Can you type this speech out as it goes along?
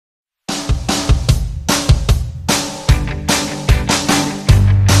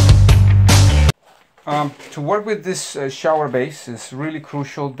To work with this shower base, it's really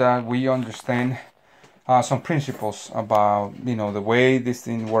crucial that we understand some principles about, you know, the way this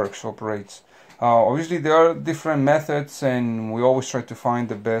thing works, operates. Obviously, there are different methods, and we always try to find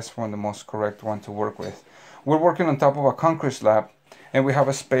the best one, the most correct one to work with. We're working on top of a concrete slab, and we have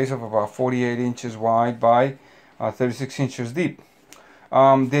a space of about 48 inches wide by 36 inches deep.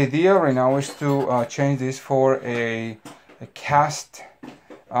 The idea right now is to change this for a cast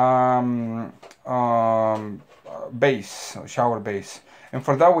base, shower base, and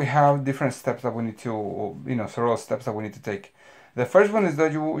for that we have different steps that we need to, you know, several steps that we need to take. The first one is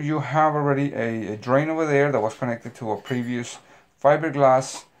that you have already a drain over there that was connected to a previous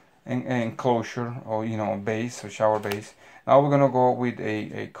fiberglass enclosure, or, you know, base or shower base. Now we're gonna go with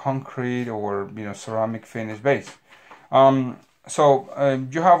a concrete or, you know, ceramic finish base. You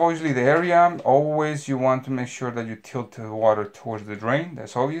have obviously the area. Always you want to make sure that you tilt the water towards the drain.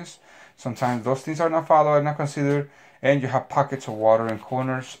 That's obvious. Sometimes those things are not followed, not considered, and you have pockets of water in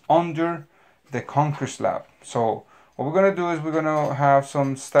corners under the concrete slab. So what we're going to do is we're going to have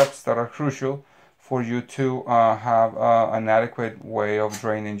some steps that are crucial for you to have an adequate way of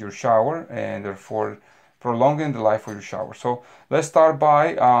draining your shower, and therefore prolonging the life of your shower. So let's start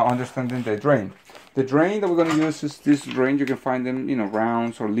by understanding the drain. The drain that we're going to use is this drain. You can find them, you know,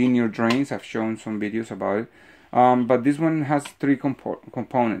 rounds or linear drains. I've shown some videos about it. But this one has three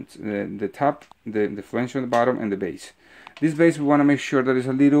components: the top, the flange on the bottom, and the base. This base, we want to make sure that it's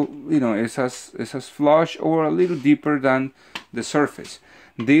a little, you know, it's as flush or a little deeper than the surface.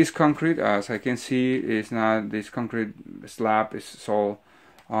 This concrete, as I can see, is not, this concrete slab is so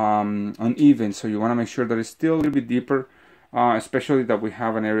uneven, so you want to make sure that it's still a little bit deeper, especially that we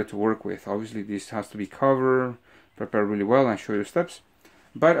have an area to work with. Obviously this has to be covered, prepared really well, and show you the steps.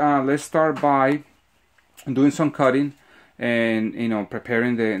 But let's start by doing some cutting and, you know,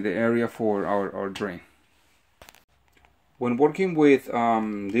 preparing the area for our drain. When working with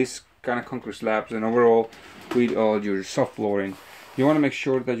this kind of concrete slabs and overall with all your soft flooring, you want to make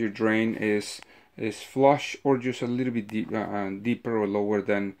sure that your drain is flush or just a little bit deeper or lower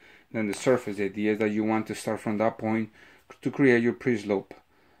than the surface. The idea is that you want to start from that point to create your pre-slope.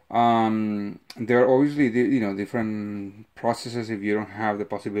 There are obviously, you know, different processes. If you don't have the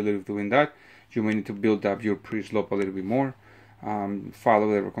possibility of doing that, you may need to build up your pre-slope a little bit more.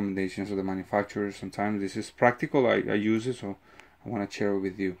 Follow the recommendations of the manufacturers. Sometimes this is practical. I use it, so I want to share it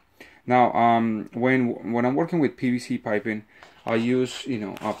with you. Now, when I'm working with PVC piping, I use, you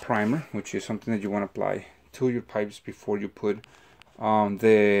know, a primer, which is something that you want to apply to your pipes before you put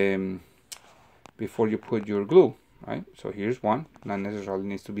your glue, right? So here's one. Not necessarily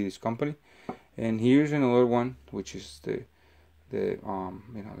needs to be this company, and here's another one, which is the you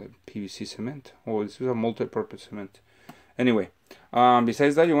know, the PVC cement, or this is a multi-purpose cement. Anyway,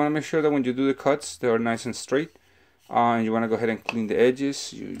 besides that, you want to make sure that when you do the cuts, they are nice and straight. And you want to go ahead and clean the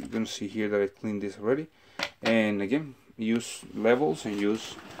edges. You're going to see here that I cleaned this already. And again, use levels and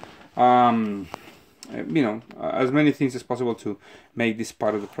use, you know, as many things as possible to make this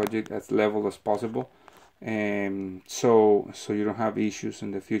part of the project as level as possible. And so you don't have issues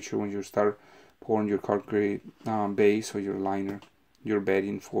in the future when you start pouring your concrete base or your liner, your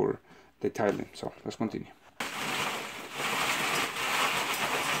bedding for the tiling. So let's continue.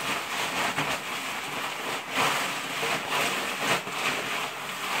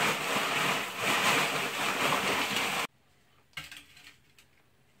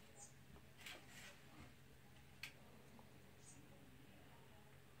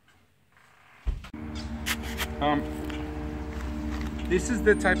 This is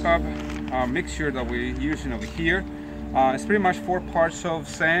the type of mixture that we're using over here. It's pretty much 4 parts of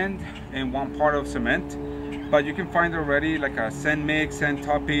sand and 1 part of cement, but you can find already like a sand mix, sand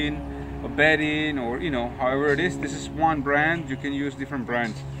topping, a bedding, or, you know, however it is. This is one brand. You can use different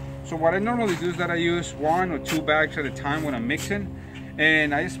brands. So what I normally do is that I use 1 or 2 bags at a time when I'm mixing,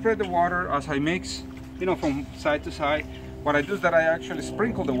 and I spread the water as I mix, you know, from side to side. What I do is that I actually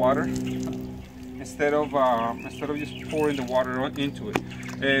sprinkle the water instead of just pouring the water into it.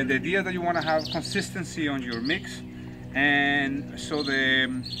 The idea is that you want to have consistency on your mix, and so the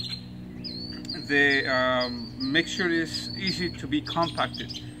mixture is easy to be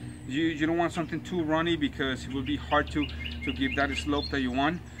compacted. You don't want something too runny, because it will be hard to give that slope that you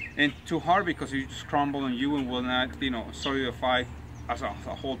want, and too hard because it just crumble on you and will not, you know, solidify as a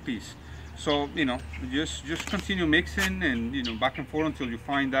whole piece. So, you know, just continue mixing and, you know, back and forth until you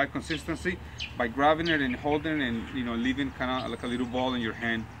find that consistency by grabbing it and holding it and, you know, leaving kind of like a little ball in your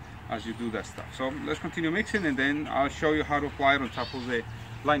hand as you do that stuff. So let's continue mixing, and then I'll show you how to apply it on top of the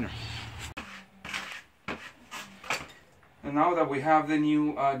liner. And now that we have the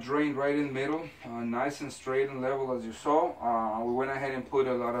new drain right in the middle, nice and straight and level as you saw, we went ahead and put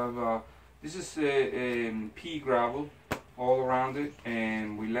a lot of, this is pea gravel all around it,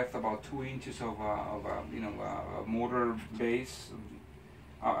 and we left about 2 inches of a mortar base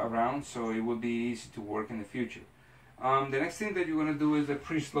around, so it will be easy to work in the future. The next thing that you're going to do is the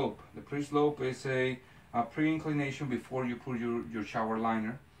pre-slope. The pre-slope is a pre-inclination before you put your shower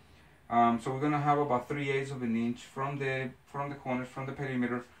liner. So we're going to have about 3/8 of an inch from the corners, from the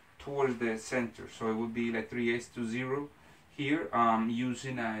perimeter towards the center. So it would be like 3/8 to 0 here,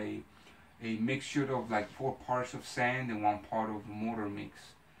 using a mixture of like 4 parts of sand and 1 part of mortar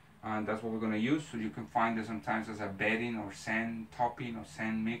mix. And that's what we're going to use. So you can find it sometimes as a bedding or sand topping or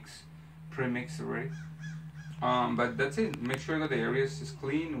sand mix, pre-mixed already. But that's it. Make sure that the area is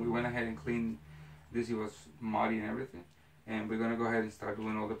clean. We went ahead and cleaned this. It was muddy and everything. And we're going to go ahead and start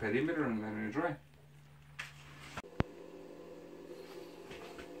doing all the perimeter and letting it dry.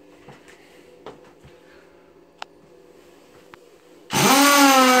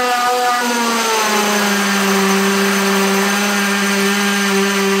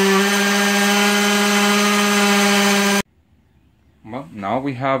 Well, now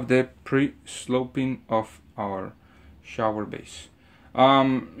we have the pre-sloping of our shower base.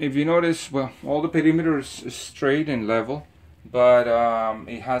 If you notice, well, all the perimeter is straight and level, but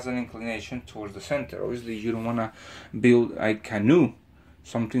it has an inclination towards the center. Obviously, you don't want to build a canoe,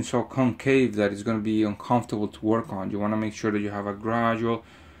 something so concave that it's going to be uncomfortable to work on. You want to make sure that you have a gradual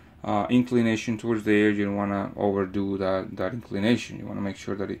inclination towards there. You don't want to overdo that inclination. You want to make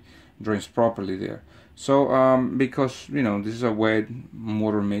sure that it drains properly there. So because this is a wet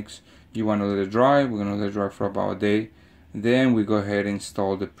mortar mix, you want to let it dry. We're going to let it dry for about a day. Then we go ahead and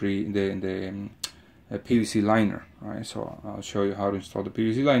install the PVC liner. All right, so I'll show you how to install the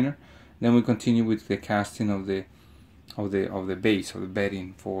PVC liner. Then we continue with the casting of the base, of the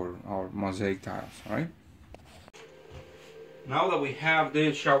bedding for our mosaic tiles. All right. Now that we have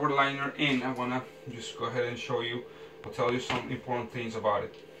the shower liner in, I wanna just go ahead and show you, I'll tell you some important things about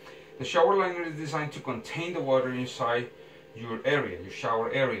it. The shower liner is designed to contain the water inside your area, your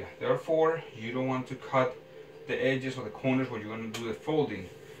shower area. Therefore, you don't want to cut the edges or the corners where you're going to do the folding.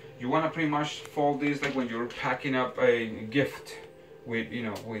 You want to pretty much fold this like when you're packing up a gift with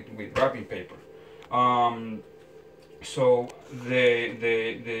with wrapping paper. So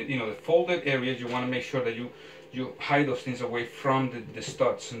the folded areas, you want to make sure that you hide those things away from the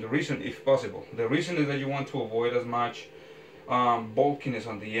studs. And the reason, if possible, the reason is that you want to avoid as much bulkiness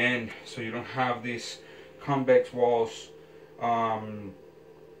on the end, so you don't have these convex walls that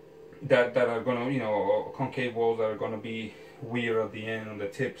are gonna, concave walls that are gonna be weird at the end on the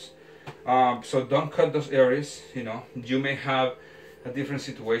tips. So don't cut those areas. You may have a different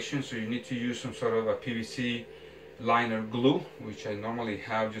situation, so you need to use some sort of a PVC liner glue, which I normally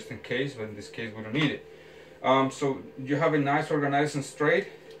have just in case, but in this case we don't need it. So you have it nice, organized and straight.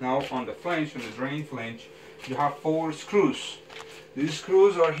 Now on the flange, on the drain flange, you have 4 screws. These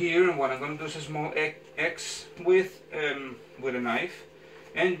screws are here, and what I'm going to do is a small X with a knife,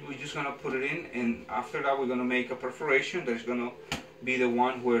 and we're just going to put it in, and after that we're going to make a perforation that's going to be the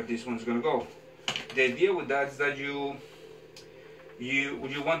one where this one's going to go. The idea with that is that you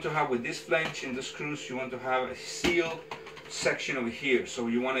want to have, with this flange and the screws, you want to have a seal section over here. So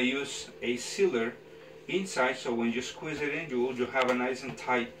you want to use a sealer inside, so when you squeeze it in, you have a nice and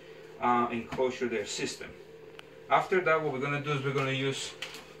tight enclosure there system. After that, what we're going to do is we're going to use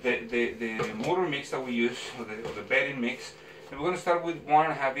the mortar mix that we use, or the bedding mix, and we're going to start with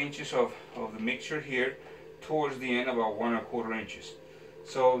 1.5 inches of the mixture here, towards the end about 1.25 inches.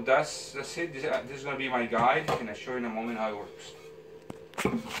 So that's it. This is going to be my guide, and I'll show you in a moment how it works.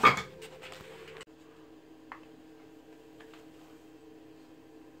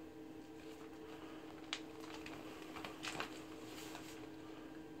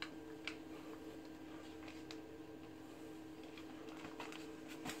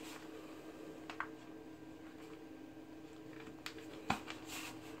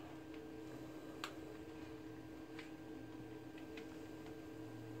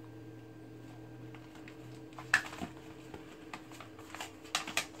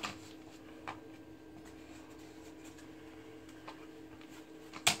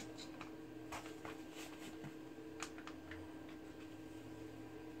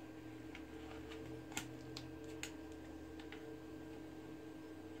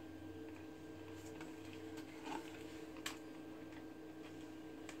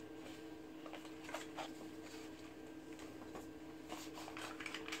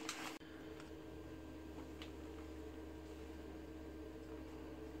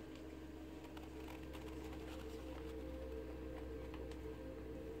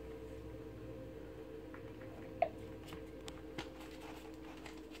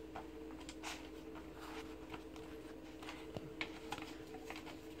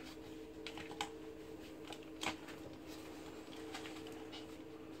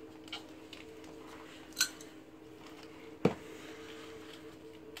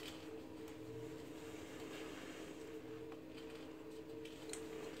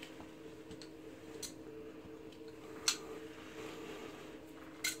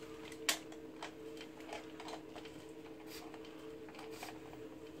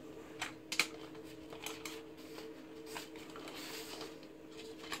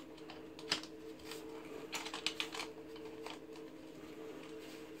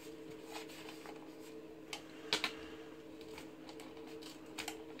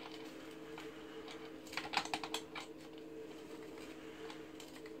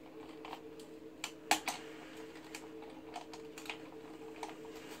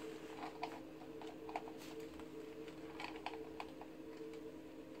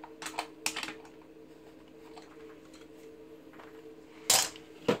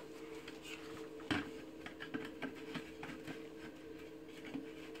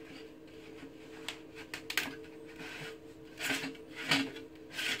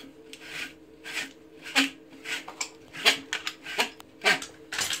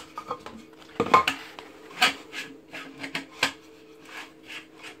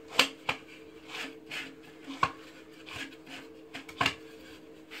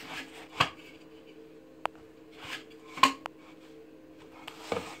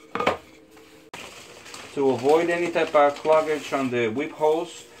 To avoid any type of cloggage on the whip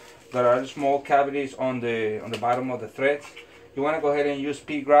holes, there are small cavities on the bottom of the threads. You want to go ahead and use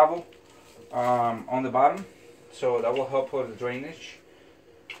pea gravel on the bottom, so that will help for the drainage.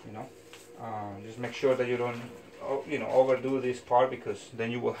 You know, just make sure that you don't overdo this part, because then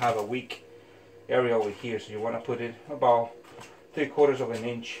you will have a weak area over here. So you want to put it about 3/4 of an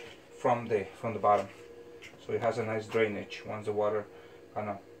inch from the bottom, so it has a nice drainage once the water kind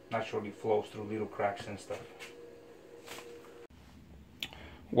of naturally flows through little cracks and stuff.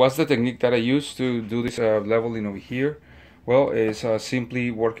 What's the technique that I use to do this leveling over here? Well, it's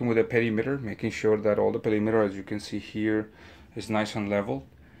simply working with a perimeter, making sure that all the perimeter, as you can see here, is nice and level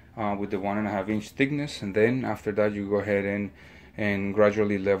with the 1.5 inch thickness, and then after that you go ahead and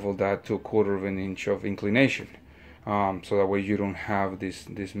gradually level that to 1/4 of an inch of inclination, so that way you don't have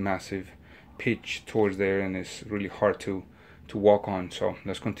this massive pitch towards there and it's really hard to walk on. So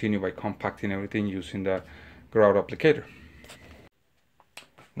let's continue by compacting everything using the grout applicator.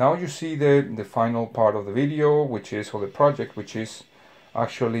 Now you see the final part of the video, which is, or the project, which is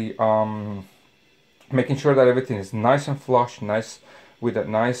actually making sure that everything is nice and flush, nice with a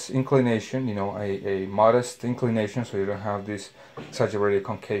nice inclination, you know, a modest inclination, so you don't have this exaggerated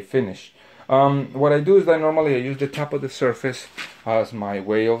concave finish. What I do is that normally I use the top of the surface as my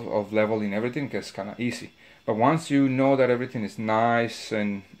way of leveling everything, because it's kind of easy. But once you know that everything is nice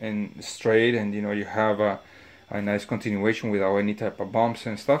and straight, and you know you have a nice continuation without any type of bumps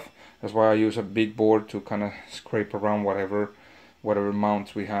and stuff, that's why I use a big board to kind of scrape around whatever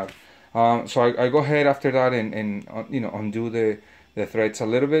mounts we have. So I go ahead after that and you know, undo the threads a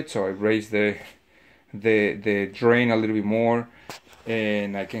little bit, so I raise the drain a little bit more,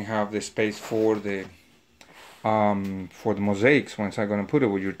 and I can have the space for the mosaics once I'm gonna put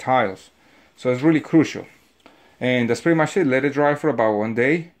it with your tiles. So it's really crucial. And that's pretty much it. Let it dry for about 1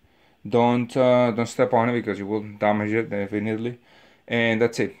 day. Don't step on it, because you will damage it definitely. And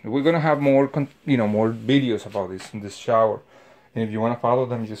that's it. We're gonna have more more videos about this shower. And if you want to follow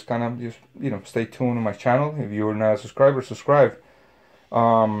them, just stay tuned on my channel. If you're not a subscriber, subscribe.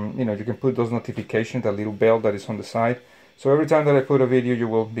 You can put those notifications, that little bell that is on the side. So every time that I put a video, you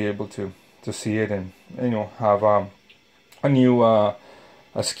will be able to see it and have a new a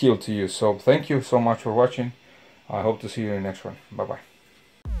skill to use. So thank you so much for watching. I hope to see you in the next one. Bye bye.